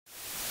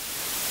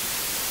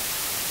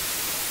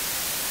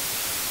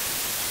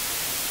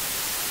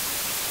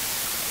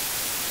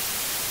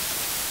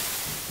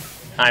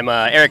I'm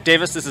Eric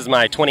Davis. This is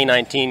my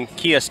 2019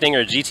 Kia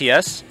Stinger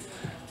GTS.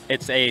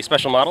 It's a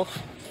special model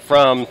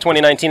from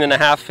 2019 and a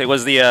half. It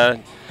was the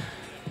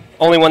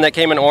only one that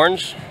came in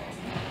orange.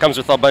 Comes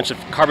with a bunch of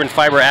carbon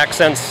fiber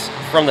accents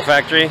from the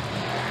factory.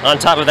 On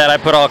top of that, I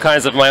put all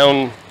kinds of my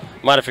own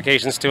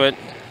modifications to it.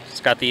 It's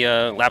got the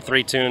Lap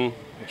 3 tune,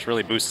 which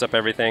really boosts up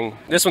everything.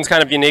 This one's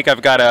kind of unique.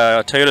 I've got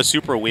Toyota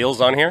Supra wheels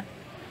on here.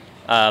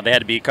 They had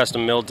to be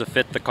custom milled to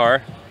fit the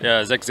car.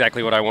 It's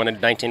exactly what I wanted,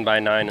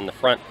 19x9 in the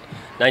front,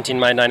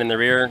 19x9 in the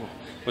rear.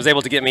 Was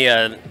able to get me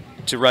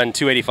to run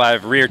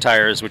 285 rear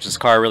tires, which this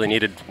car really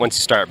needed once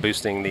you start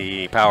boosting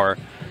the power.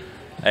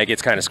 It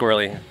gets kind of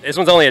squirrely. This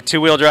one's only a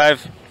two-wheel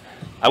drive.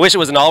 I wish it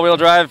was an all-wheel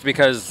drive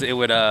because it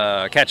would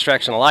catch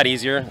traction a lot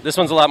easier. This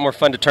one's a lot more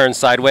fun to turn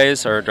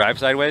sideways or drive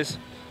sideways,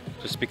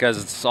 just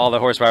because it's all the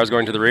horsepower is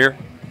going to the rear.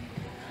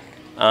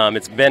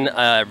 It's been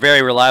a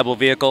very reliable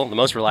vehicle, the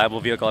most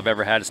reliable vehicle I've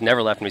ever had. It's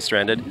never left me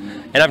stranded.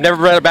 And I've never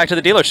brought it back to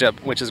the dealership,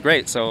 which is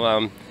great.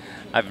 So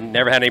I've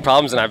never had any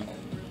problems, and I've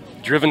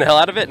driven the hell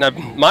out of it, and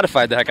I've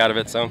modified the heck out of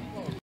it. So.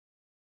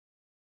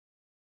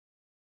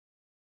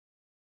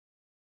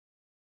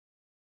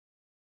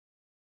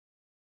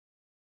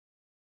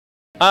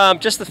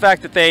 Just the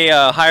fact that they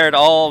hired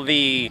all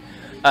the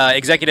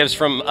executives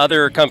from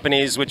other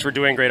companies which were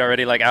doing great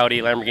already, like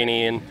Audi,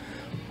 Lamborghini,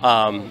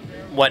 and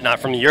whatnot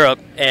from Europe,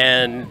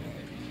 and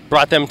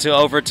brought them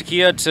over to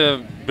Kia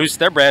to boost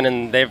their brand,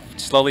 and they've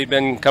slowly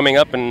been coming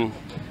up and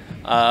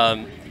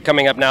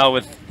coming up now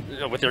with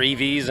their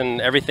EVs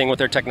and everything with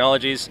their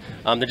technologies.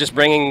 They're just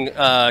bringing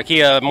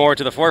Kia more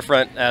to the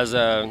forefront as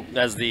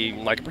the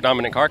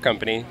predominant car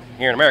company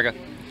here in America.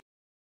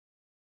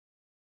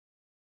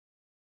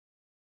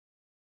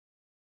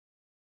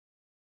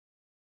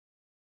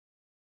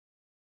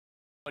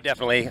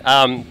 Definitely.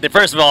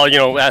 First of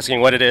all,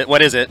 asking what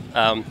is it?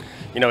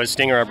 Is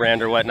Stinger a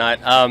brand or whatnot?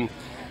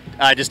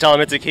 I just tell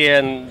them it's a Kia,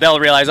 and they'll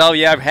realize, oh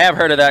yeah, I have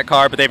heard of that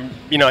car, but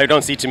I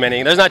don't see too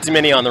many. There's not too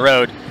many on the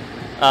road,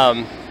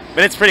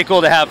 but it's pretty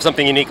cool to have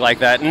something unique like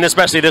that, and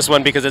especially this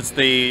one because it's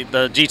the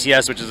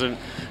GTS, which is a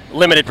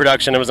limited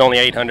production. It was only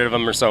 800 of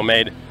them or so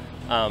made,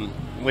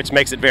 which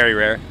makes it very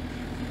rare.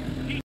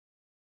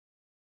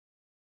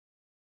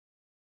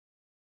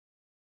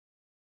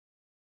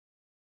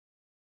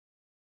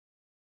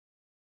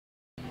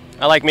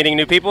 I like meeting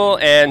new people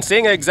and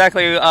seeing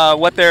exactly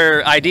what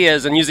their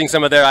ideas and using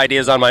some of their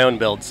ideas on my own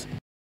builds.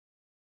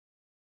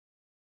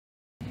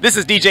 This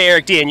is DJ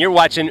Eric D, and you're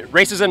watching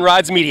Races and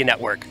Rods Media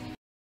Network.